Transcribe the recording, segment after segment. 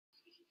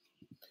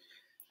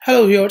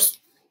Hello viewers,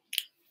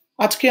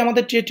 আজকে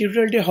আমাদের যে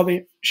টিউটোরিয়ালটি হবে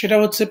সেটা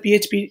হচ্ছে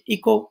PHP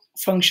eco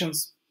functions.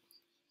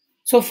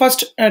 So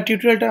first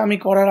টিউটোরিয়ালটা আমি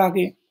করার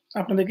আগে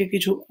আপনাদেরকে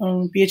কিছু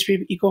PHP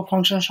ইকো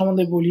ফাংশন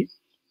সম্বন্ধে বলি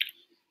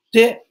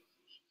যে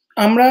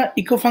আমরা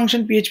ইকো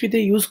ফাংশন PHP তে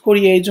ইউজ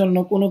করি এই জন্য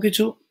কোনো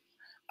কিছু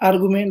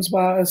আর্গুমেন্টস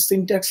বা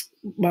সিনট্যাক্স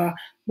বা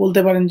বলতে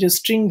পারেন যে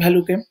স্ট্রিং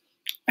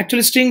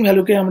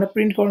ভ্যালুকে আমরা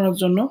প্রিন্ট করানোর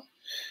জন্য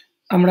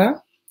আমরা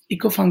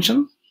ইকো ফাংশন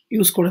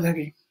ইউজ করে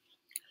থাকি।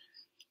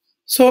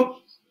 সো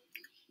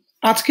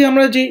আজকে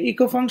আমরা যে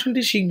ইকো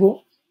ফাংশনটি শিখব,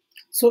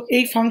 সো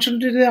এই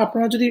ফাংশনটিতে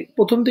আপনারা যদি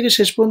প্রথম থেকে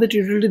শেষ পর্যন্ত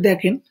টিউটোরিয়ালটি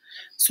দেখেন,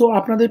 সো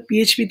আপনাদের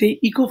পিএইচপিতে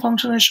ইকো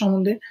ফাংশনের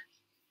সম্বন্ধে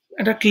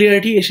একটা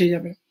ক্লিয়ারিটি এসে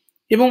যাবে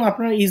এবং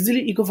আপনারা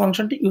ইজিলি ইকো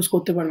ফাংশনটি ইউজ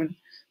করতে পারবেন।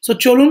 সো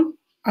চলুন,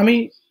 আমি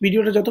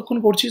ভিডিওটা যতক্ষণ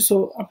করছি সো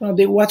আপনারা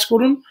ওয়াচ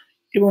করুন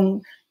এবং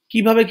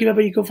কিভাবে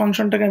ইকো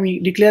ফাংশনটাকে আমি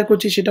ডিক্লেয়ার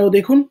করছি সেটাও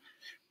দেখুন।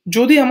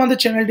 যদি আমাদের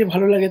চ্যানেলটি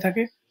ভালো লাগে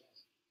থাকে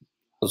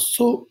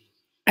সো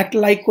একটা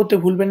লাইক করতে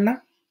ভুলবেন না,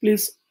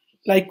 প্লিজ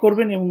লাইক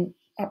করবেন এবং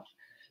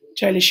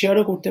চাইলে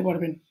শেয়ারও করতে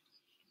পারবেন।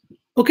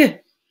 ওকে,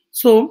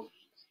 সো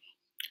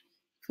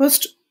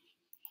ফার্স্ট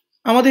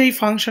আমাদের এই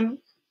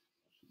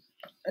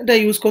ফাংশনটা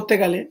ইউজ করতে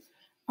গেলে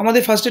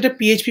আমাদের ফার্স্ট একটা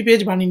পিএইচপি পেজ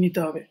বানিয়ে নিতে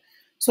হবে।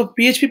 সো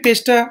পিএইচপি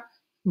পেজটা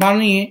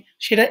বানিয়ে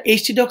সেটা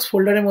htdocs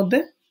ফোল্ডারের মধ্যে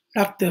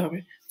রাখতে হবে।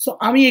 সো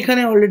আমি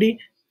এখানে অলরেডি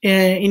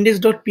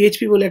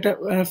index.php বলে একটা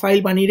ফাইল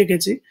বানিয়ে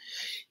রেখেছি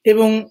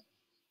এবং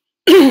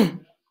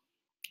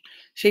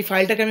সেই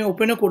ফাইলটাকে আমি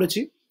ওপেনও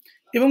করেছি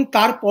এবং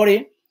তারপরে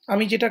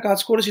আমি যেটা কাজ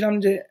করেছিলাম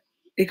যে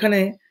এখানে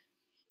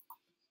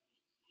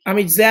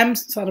আমি জ্যাম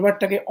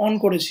সার্ভারটাকে অন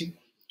করেছি।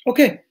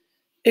 ওকে,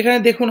 এখানে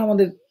দেখুন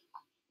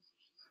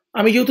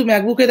আমি যেহেতু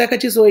ম্যাকবুকে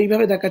দেখাচ্ছি সো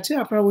এইভাবে দেখাচ্ছে।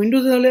 আপনার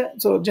উইন্ডোজে হলে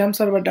সো জ্যাম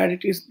সার্ভার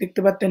ডাইরেক্টলি দেখতে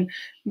পারতেন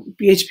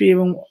পিএইচপি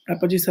এবং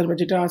অ্যাপাচি সার্ভার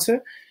যেটা আছে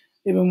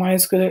এবং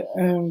মাইএসকিউএল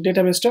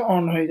ডেটাবেসটা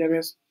অন হয়ে যাবে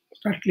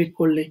স্টার্ট ক্লিক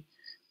করলেই।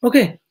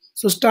 ওকে,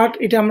 সো স্টার্ট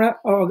এটা আমরা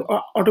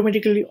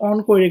অটোমেটিক্যালি অন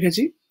করে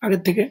রেখেছি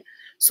আগের থেকে।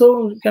 সো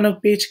কেন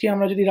পেজকে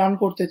আমরা যদি রান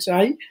করতে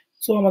চাই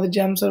সো আমাদের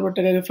জ্যাম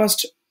সার্ভারটাকে আগে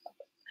ফার্স্ট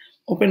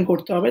ওপেন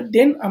করতে হবে,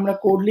 দেন আমরা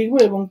কোড লিখবো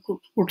এবং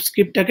কোড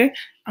স্ক্রিপ্টটাকে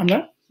আমরা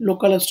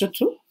লোকাল হোস্টের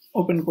থ্রু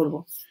ওপেন করব।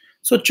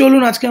 সো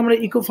চলুন আজকে আমরা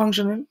ইকো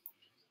ফাংশনে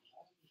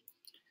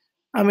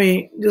আমি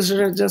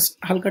জাস্ট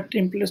হালকা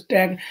টেমপ্লেট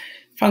ট্যাগ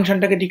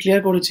ফাংশনটাকে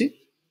ডিক্লেয়ার করেছি।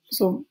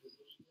 সো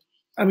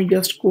আমি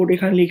জাস্ট কোড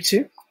এখানে লিখছি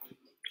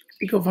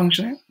ইকো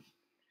ফাংশনে।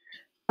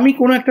 আমি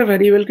কোনো একটা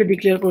ভ্যারিয়েবলকে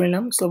ডিক্লেয়ার করে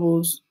নিলাম,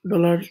 suppose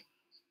dollar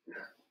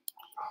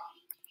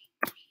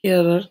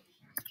error.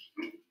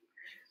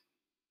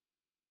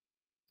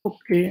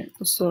 Okay,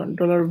 so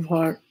dollar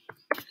var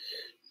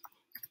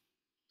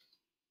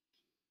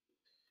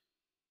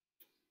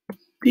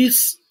this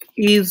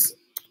is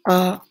a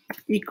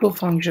echo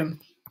function।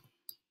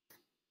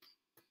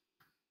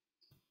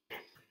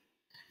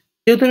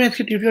 যেহেতু আমি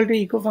আজকে টিউটোরিয়ালটা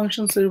ইকো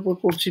ফাংশনস এর উপর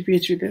করছি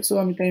পিএইচপিতে, সো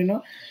আমি তাই না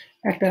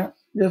একটা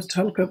জাস্ট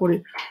হালকা করে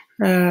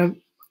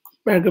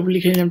প্যারাগ্রাফ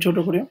লিখে নিলাম ছোট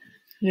করে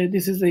যে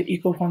this is a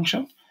echo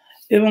function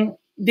এবং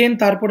দেন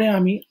তারপরে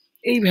আমি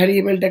এই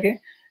ভ্যারিয়েবলটাকে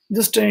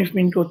জাস্ট আমি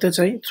প্রিন্ট করতে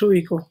চাই থ্রু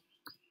ইকো।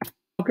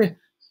 ওকে,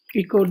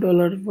 ইকো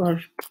ডলার var।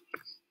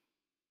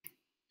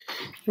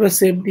 এবার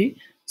সেভ দিই।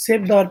 সেভ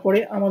দেওয়ার পরে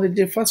আমাদের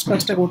যে ফার্স্ট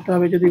কাজটা করতে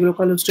হবে যদি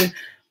লোকাল হোস্টে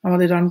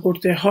আমাদের রান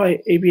করতে হয়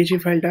এই পিএইচপি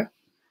ফাইলটা,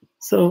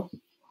 সো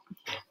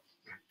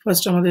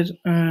ফার্স্ট আমাদের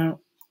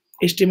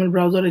HTML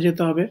ব্রাউজারে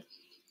যেতে হবে।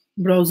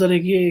 ব্রাউজারে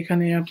গিয়ে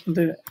এখানে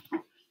আপনাদের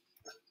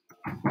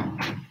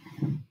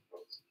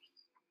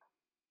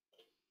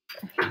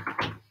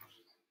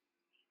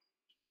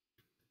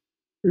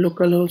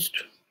localhost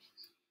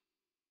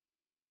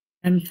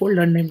and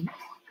folder name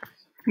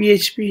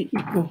PHP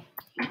echo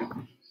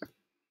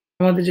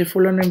আমাদের যে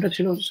ফোল্ডার নেমটা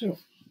ছিল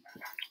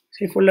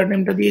সেই ফোল্ডার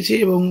নেমটা দিয়েছি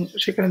এবং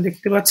সেখানে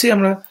দেখতে পাচ্ছি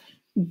আমরা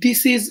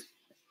this is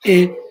a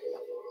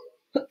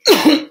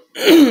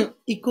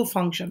echo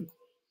function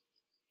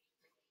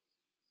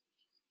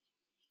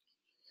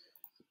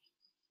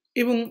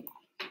এবং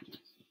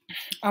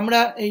আমরা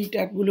এই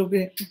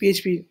ট্যাগগুলোকে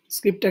পিএইচপি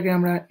স্ক্রিপ্টটাকে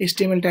আমরা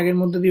HTML ট্যাগের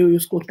মধ্যে দিয়েও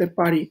ইউজ করতে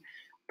পারি।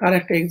 তার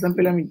একটা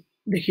এক্সাম্পল আমি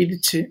দেখিয়ে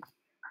দিচ্ছি।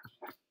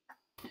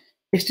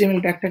 HTML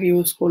ট্যাগটাকে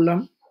ইউজ করলাম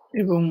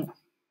এবং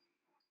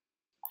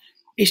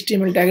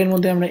HTML ট্যাগের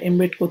মধ্যে আমরা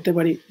এমবেড করতে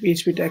পারি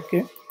পিএইচপি ট্যাগকে।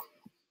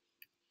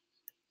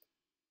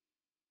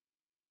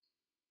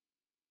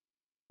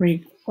 আমি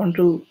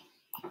কন্ট্রোল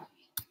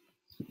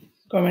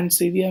কমেন্ট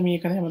সি দিয়ে আমি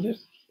এখানে আমাদের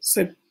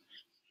সেট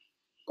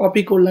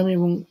কপি করলাম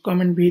এবং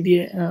কমেন্ট ভি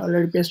দিয়ে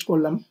অলরেডি পেস্ট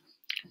করলাম।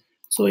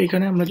 সো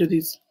এখানে আমরা যদি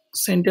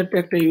সেন্টার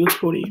ট্যাগটা ইউজ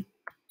করি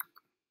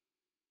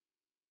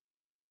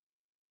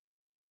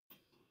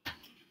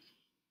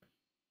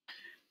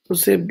তো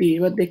সেভ দিই,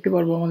 এবার দেখতে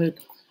পারবো আমাদের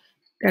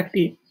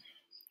ট্যাগটি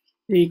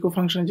যে ইকো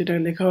ফাংশনে যেটা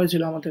লেখা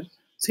হয়েছিল আমাদের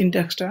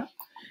সিনট্যাক্সটা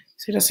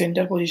সেটা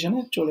সেন্টার পজিশনে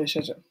চলে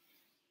এসেছে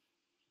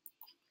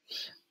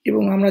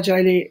এবং আমরা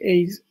চাইলে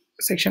এই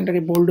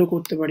সেকশনটাকে বোল্ডও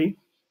করতে পারি।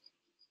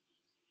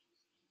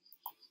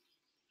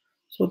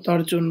 সো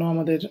তার জন্য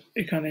আমাদের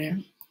এখানে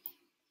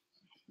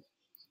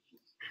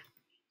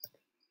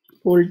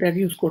বোল্ড ট্যাগ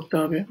ইউজ করতে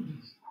হবে।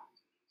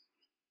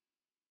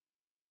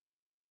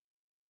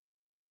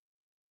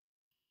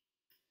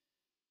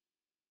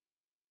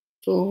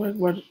 তো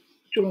একবার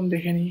চলুন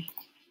দেখে নিই।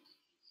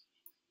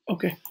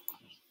 ওকে,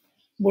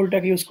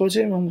 বোল্ডটাকে ইউজ করেছে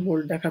এবং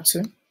বোল্ড দেখাচ্ছে।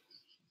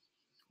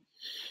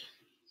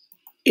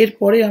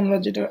 এরপরে আমরা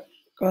যেটা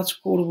কাজ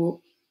করব,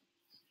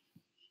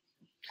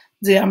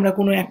 যে আমরা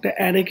কোনো একটা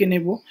অ্যারেকে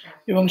নেব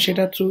এবং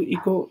সেটা থ্রু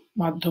ইকো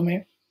মাধ্যমে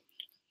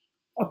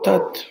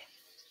অর্থাৎ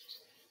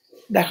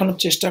দেখানোর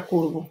চেষ্টা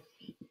করব।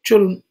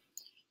 চলুন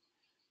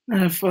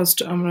ফার্স্ট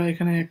আমরা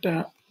এখানে একটা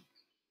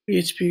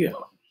পিএইচপি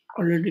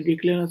অলরেডি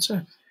ডিক্লেয়ার আছে,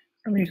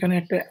 আমি এখানে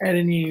একটা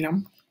অ্যারে নিয়ে নিলাম।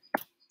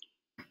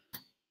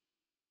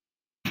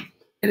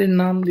 এর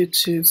নাম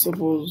দিচ্ছি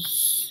সাপোজ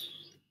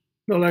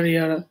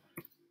 $AR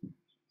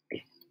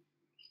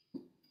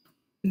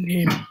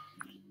নেম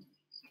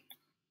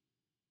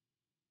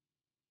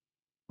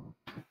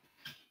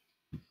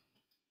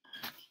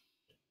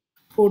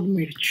কোড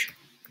মির্চ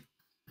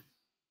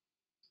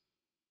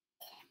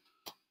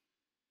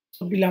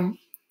দিলাম।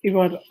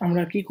 এবার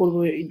আমরা কি করব,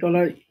 এই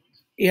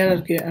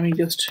 $AR-কে আমি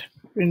জাস্ট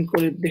প্রিন্ট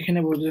করে দেখে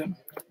নেব যে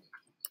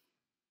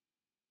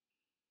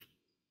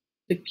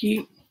কি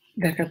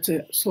দেখাচ্ছে।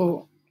 সো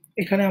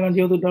এখানে আমার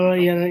যেহেতু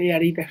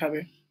 $AR-ই দেখাবে,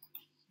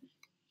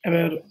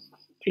 এবার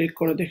ক্লিক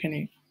করে দেখে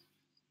নিই।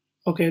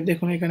 ওকে,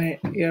 দেখুন এখানে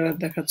এরর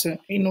দেখাচ্ছে।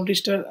 এই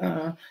নোটিশটা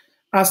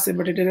আসছে,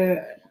 বাট এটা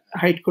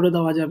হাইড করে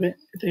দেওয়া যাবে,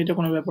 তো এটা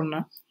কোনো ব্যাপার না।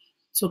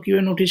 সো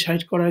কিভাবে নোটিশ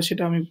হাইড করা হয়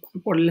সেটা আমি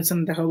পরের লেসন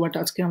দেখাবো, বাট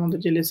আজকে আমাদের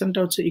যে লেসনটা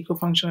হচ্ছে ইকো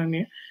ফাংশন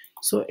নিয়ে,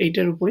 সো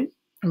এইটার উপরেই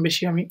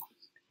বেশি আমি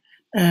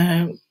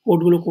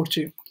কোডগুলো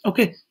করছি।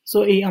 ওকে, সো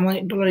এই আমার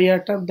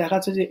 $AR-টা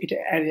দেখাচ্ছে যে এটা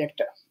অ্যারে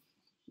একটা।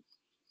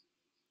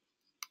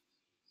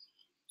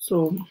 সো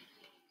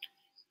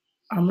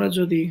আমরা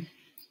যদি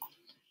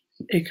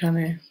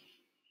এখানে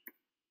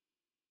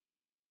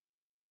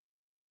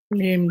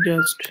নেম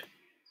জাস্ট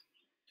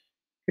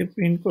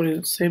প্রিন্ট করে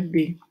সেভ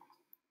দিই,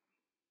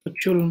 তো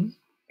চলুন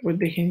এবার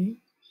দেখে নিই।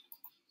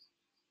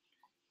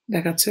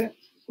 দেখাচ্ছে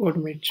কোড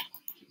মিট,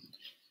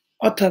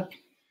 অর্থাৎ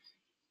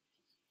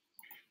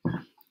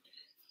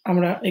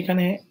আমরা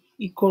এখানে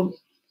ইকো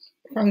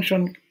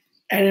ফাংশন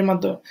অ্যারের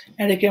মাধ্যমে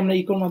অ্যারেকে আমরা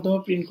ইকোর মাধ্যমে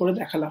প্রিন্ট করে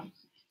দেখালাম।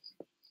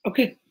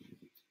 ওকে,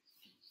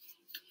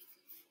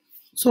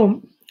 সো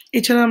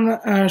এছাড়া আমরা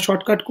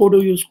শর্টকাট কোডও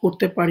ইউজ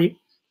করতে পারি।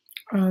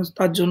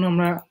 তার জন্য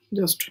আমরা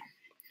জাস্ট,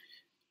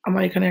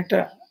 আমার এখানে একটা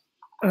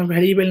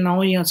ভ্যারিয়েবল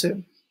নাওই আছে,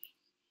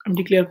 আমি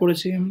ডিক্লেয়ার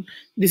করেছি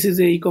this is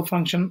a echo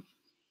function.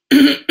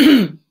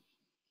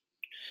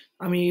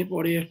 আমি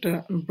এরপরে একটা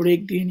ব্রেক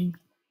দিয়ে নিই,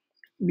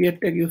 বিয়ার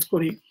ট্যাগ ইউজ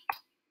করি।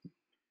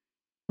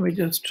 আমি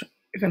জাস্ট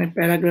এখানে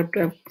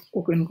প্যারাগ্রাফটা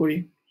ওপেন করি,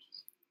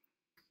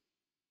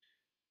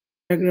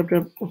 প্যারাগ্রাফটা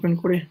ওপেন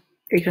করে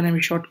এখানে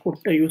আমি শর্ট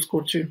কোডটা ইউজ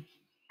করছি,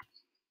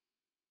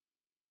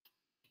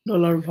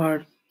 $var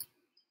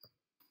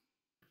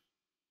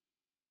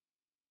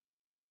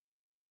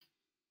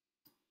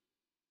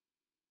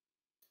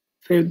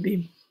সেভ দিই।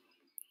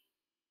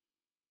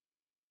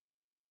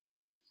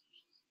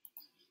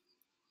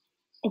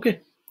 ওকে,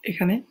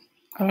 এখানে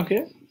আমাকে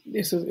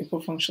দিস ইজ ইকো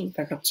ফাংশন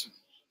দেখাচ্ছে।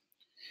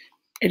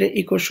 এটা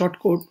eco short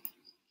code,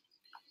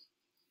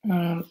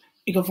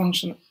 echo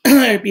function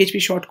PHP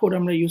short code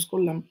আমরা ইউজ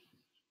করলাম।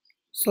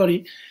 সরি,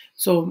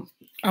 সো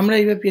আমরা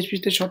এইভাবে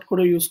পিএইচপিতে শর্ট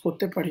কোডও ইউজ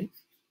করতে পারি।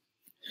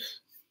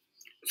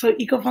 সো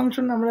ইকো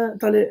ফাংশন আমরা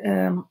তাহলে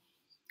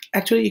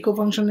অ্যাকচুয়ালি ইকো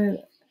ফাংশনের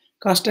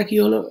কাজটা কি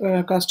হলো,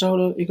 কাজটা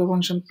হলো ইকো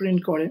ফাংশন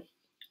প্রিন্ট করে,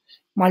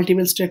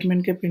 মাল্টিপল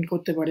স্টেটমেন্টকে প্রিন্ট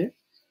করতে পারে,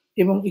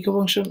 এবং ইকো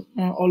ফাংশন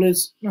অলওয়েজ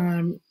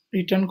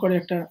রিটার্ন করে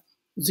একটা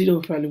জিরো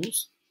ভ্যালুস।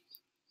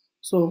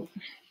 সো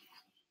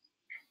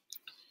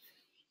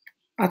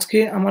আজকে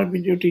আমার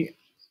ভিডিওটি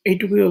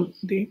এইটুকুই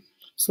অবধি।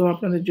 সো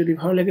আপনাদের যদি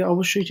ভালো লাগে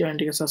অবশ্যই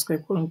চ্যানেলটিকে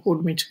সাবস্ক্রাইব করুন কোড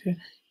মিচকে,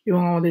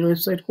 এবং আমাদের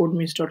ওয়েবসাইট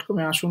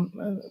codemeets.com-এ আসুন।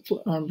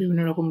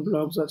 বিভিন্ন রকম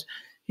ব্লগস আছে,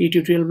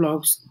 tutorial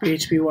blogs,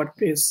 PHP,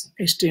 WordPress,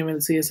 HTML,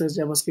 CSS,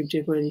 JavaScript,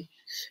 jQuery,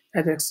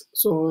 Ajax.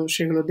 So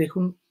সেগুলো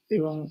দেখুন,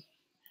 এবং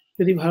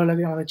যদি ভালো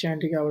লাগে আমাদের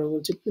চ্যানেলটিকে আবারও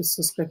বলছি প্লিজ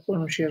সাবস্ক্রাইব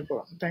করুন, শেয়ার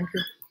করুন। Thank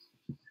you.